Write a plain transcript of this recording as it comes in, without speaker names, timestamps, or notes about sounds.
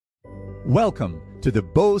Welcome to the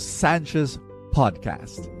Bo Sanchez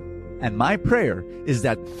podcast. And my prayer is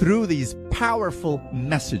that through these powerful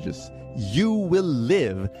messages, you will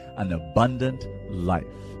live an abundant life.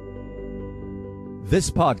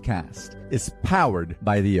 This podcast is powered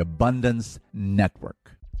by the Abundance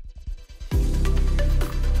Network.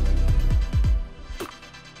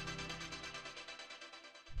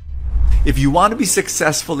 If you want to be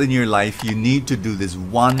successful in your life, you need to do this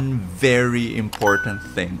one very important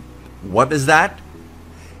thing. What is that?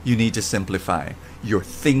 You need to simplify your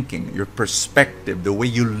thinking, your perspective, the way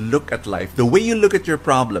you look at life, the way you look at your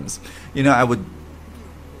problems. You know, I would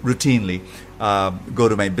routinely go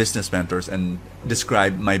to my business mentors and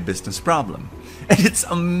describe my business problem. And it's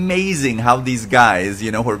amazing how these guys,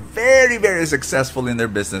 who are very, very successful in their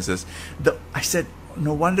businesses, I said,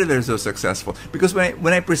 no wonder they're so successful. Because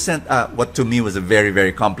when I present what to me was a very,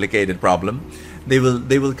 very complicated problem, they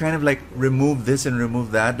will kind of like remove this and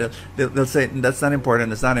remove that. They'll say that's not important,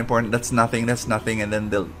 that's not important, that's nothing, and then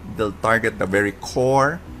they'll target the very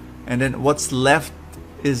core, and then what's left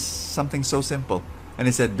is something so simple. And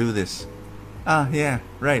he said, do this. Yeah,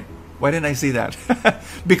 right. Why didn't I see that?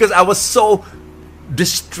 Because I was so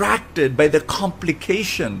distracted by the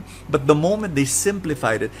complication. But the moment they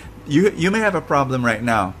simplified it, you may have a problem right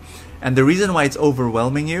now, and the reason why it's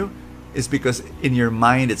overwhelming you is because in your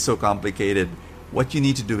mind it's so complicated. What you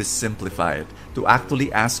need to do is simplify it, to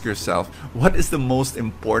actually ask yourself, what is the most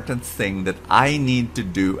important thing that I need to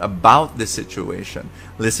do about this situation?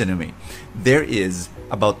 Listen to me. There is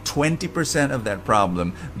about 20% of that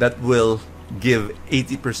problem that will give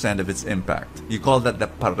 80% of its impact. You call that the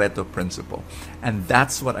Pareto principle. And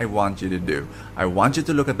that's what I want you to do. I want you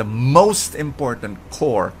to look at the most important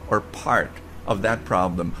core or part of that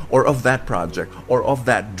problem or of that project or of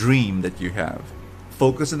that dream that you have.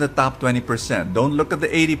 Focus on the top 20%. Don't look at the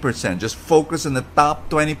 80%. Just focus on the top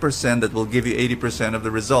 20% that will give you 80% of the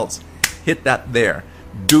results. Hit that there.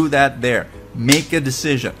 Do that there. Make a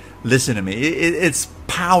decision. Listen to me. It's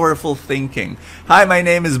powerful thinking. Hi, my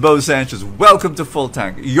name is Bo Sanchez. Welcome to Full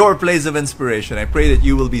Tank, your place of inspiration. I pray that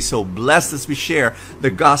you will be so blessed as we share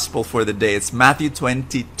the gospel for the day. It's Matthew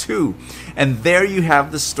 22. And there you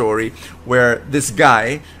have the story where this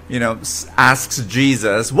guy, asks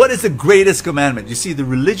Jesus, what is the greatest commandment? You see, the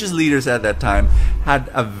religious leaders at that time had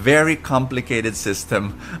a very complicated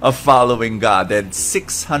system of following God. They had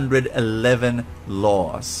 611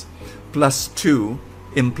 laws plus 2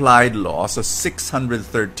 implied law, so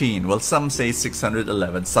 613. Well, some say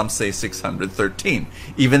 611, some say 613.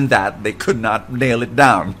 Even that, they could not nail it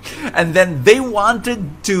down. And then they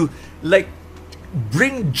wanted to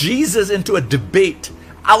bring Jesus into a debate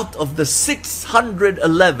out of the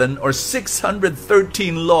 611 or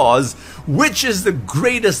 613 laws. Which is the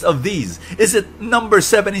greatest of these? Is it number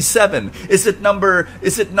 77? Is it number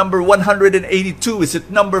 182? Is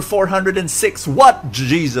it number 406? What,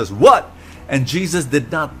 Jesus? What? And Jesus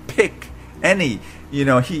did not pick any.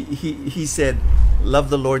 He said, love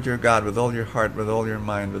the Lord your God with all your heart, with all your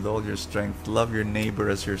mind, with all your strength. Love your neighbor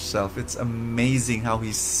as yourself. It's amazing how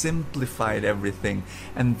he simplified everything.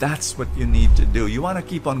 And that's what you need to do. You want to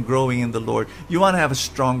keep on growing in the Lord. You want to have a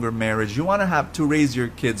stronger marriage. You want to raise your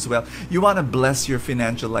kids well. You want to bless your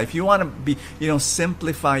financial life. You want to be,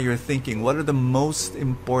 simplify your thinking. What are the most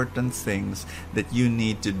important things that you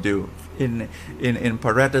need to do? In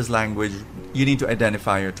Pareto's language, you need to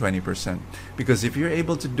identify your 20%. Because if you're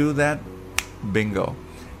able to do that, bingo,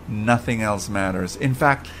 nothing else matters. In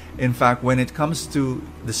fact, when it comes to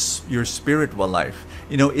your spiritual life,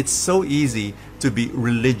 it's so easy to be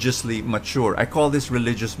religiously mature. I call this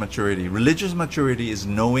religious maturity. Religious maturity is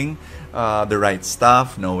knowing the right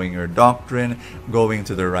stuff, knowing your doctrine, going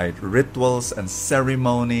to the right rituals and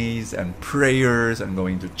ceremonies and prayers and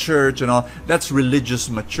going to church and all. That's religious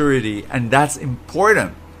maturity, and that's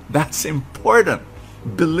important. That's important.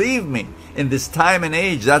 Believe me, in this time and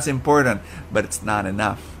age, that's important, but it's not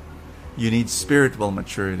enough. You need spiritual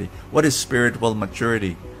maturity. What is spiritual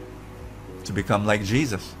maturity? To become like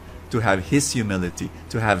Jesus, to have His humility,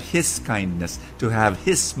 to have His kindness, to have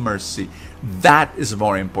His mercy. That is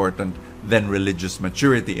more important than religious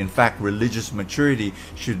maturity. In fact, religious maturity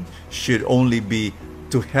should only be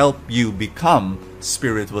to help you become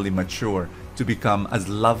spiritually mature, to become as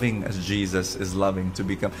loving as Jesus is loving, to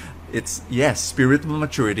become. Spiritual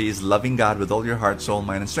maturity is loving God with all your heart, soul,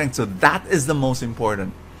 mind, and strength. So that is the most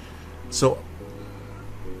important. So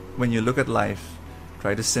when you look at life,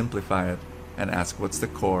 try to simplify it and ask, what's the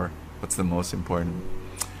core? What's the most important?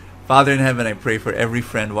 Father in heaven, I pray for every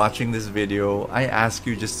friend watching this video. I ask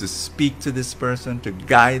you just to speak to this person, to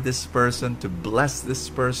guide this person, to bless this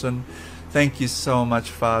person. Thank you so much,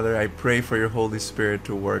 Father. I pray for your Holy Spirit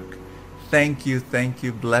to work Thank you, thank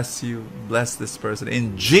you, bless you, bless this person.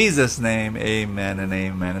 In Jesus' name, amen and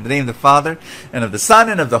amen. In the name of the Father, and of the Son,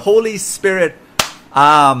 and of the Holy Spirit,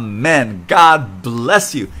 amen. God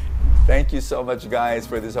bless you. Thank you so much, guys,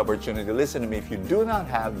 for this opportunity. Listen to me, if you do not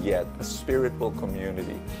have yet a spiritual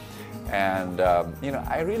community, and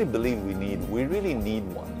I really believe we really need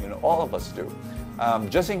one. All of us do.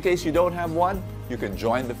 Just in case you don't have one, you can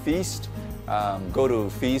join the feast. Go to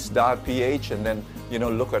feast.ph and then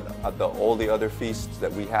look at all the other feasts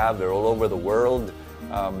that we have. They're all over the world.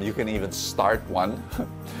 You can even start one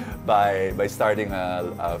by starting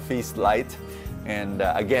a feast light. And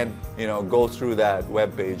again, go through that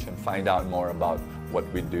webpage and find out more about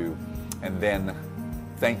what we do. And then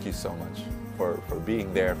thank you so much for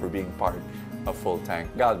being there, for being part of Full Tank.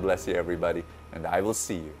 God bless you, everybody, and I will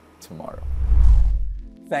see you tomorrow.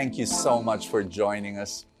 Thank you so much for joining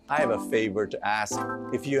us. I have a favor to ask.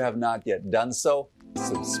 If you have not yet done so,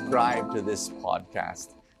 subscribe to this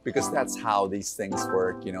podcast, because that's how these things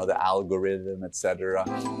work, the algorithm, etc.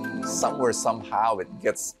 Somewhere, somehow, it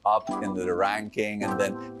gets up into the ranking, and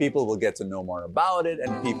then people will get to know more about it,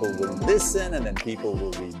 and people will listen, and then people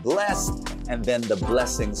will be blessed, and then the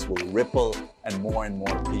blessings will ripple, and more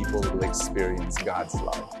people will experience God's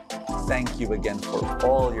love. Thank you again for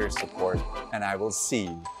all your support, and I will see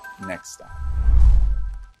you next time.